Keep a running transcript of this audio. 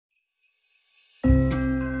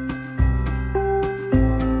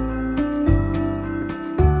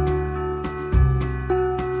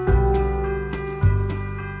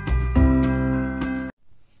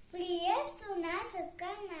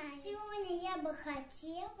бы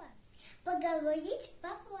хотела поговорить по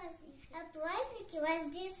празднику. О празднике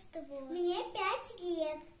Рождество. Мне 5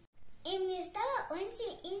 лет, и мне стало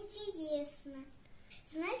очень интересно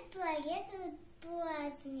знать про этот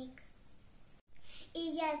праздник. И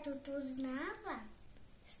я тут узнала,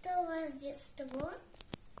 что Рождество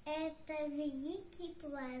 – это великий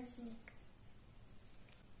праздник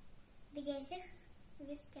для всех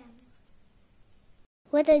христиан.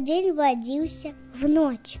 В этот день родился в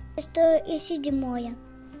ночь 6 и 7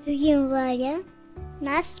 января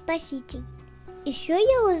наш Спаситель. Еще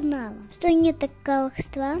я узнала, что в некоторых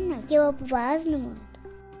странах его празднуют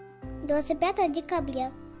 25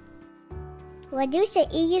 декабря. Родился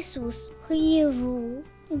и Иисус в хлеву,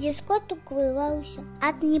 где скот укрывался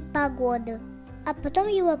от непогоды, а потом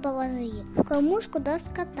его положили в кормушку для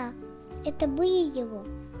скота. Это были его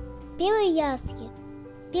первые ясли.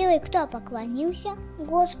 Первый, кто поклонился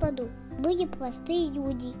Господу, были простые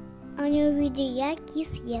люди. Они увидели яркий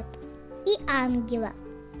свет и ангела.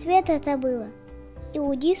 Свет это было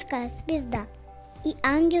иудейская звезда. И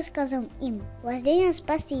ангел сказал им: рождение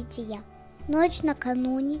Спасителя, ночь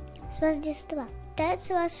накануне с Рождества, считается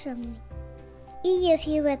совершенной. И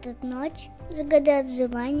если в эту ночь загадать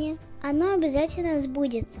желание, оно обязательно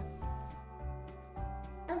сбудется.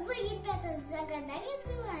 А вы, ребята, загадали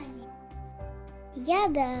желание? Я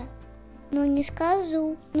да, но не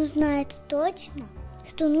скажу, но знает точно,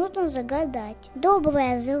 что нужно загадать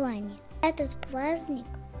доброе желание. Этот праздник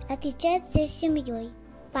отличается семьей,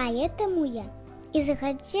 поэтому я и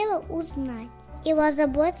захотела узнать и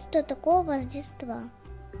разобраться, что такое Рождество.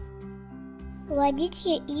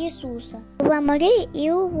 Родители Иисуса была Мария и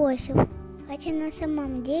Иосиф, хотя на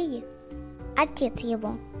самом деле отец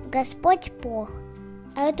его Господь Бог.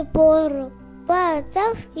 А эту пору по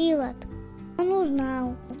отцов Ирод он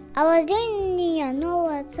узнал о рождении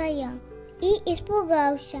нового царя и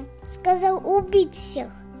испугался, сказал убить всех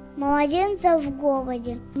младенцев в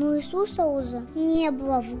городе. Но Иисуса уже не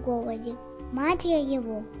было в городе. Матерь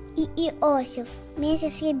его и Иосиф вместе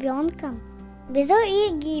с ребенком везли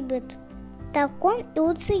в Египет. Так он и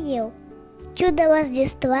уцелел. Чудо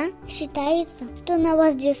Рождества считается, что на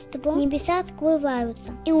Рождество небеса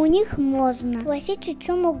открываются, и у них можно просить о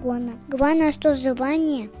чем угодно. Главное, что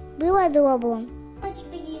желание было добрым. Ночь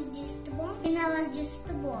перед Рождеством и на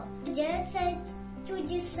Рождество делаются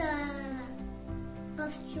чудеса.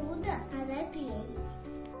 Как чудо надо петь.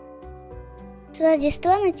 С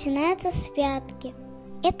Рождества начинаются святки.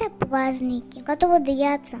 Это праздники, которые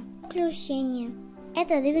длятся включение.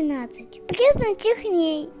 Это 12 праздничных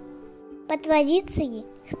дней. По традиции,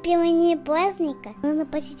 в первый день праздника нужно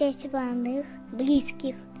посещать родных,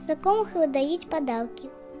 близких, знакомых и дарить подарки.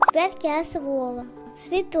 Святки от слова.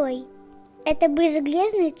 Святой – это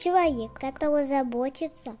безгрешный человек, который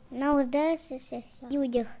заботится о нуждающихся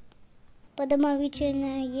людях. По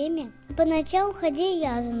домовительное время поначалу ходили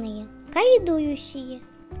рязаные, кайдующие,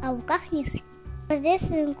 а в руках несли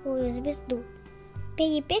рождественскую звезду.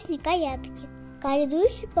 Пели песни колядки.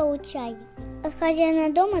 Кайдующие получали от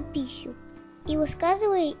хозяина дома пищу и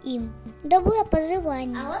высказывали им доброе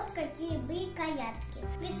пожелание. А вот какие были колядки.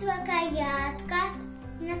 Пришла колядка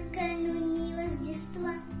накануне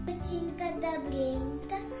Рождества, печенька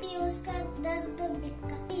добренька, пирожка да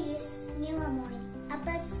сдобренька, пирож не ломой, а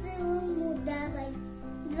поцелуй давай,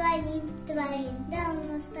 двоим,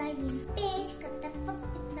 давно стоим, печка так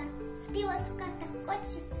попится, пирожка так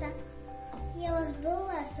хочется. Я вас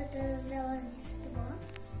была, что это за Рождество.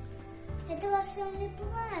 Это волшебный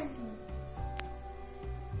праздник.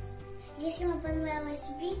 Если вам понравилось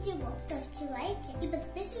видео, ставьте лайки и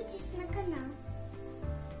подписывайтесь на канал.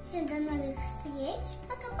 Всем до новых встреч.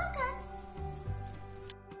 Пока-пока.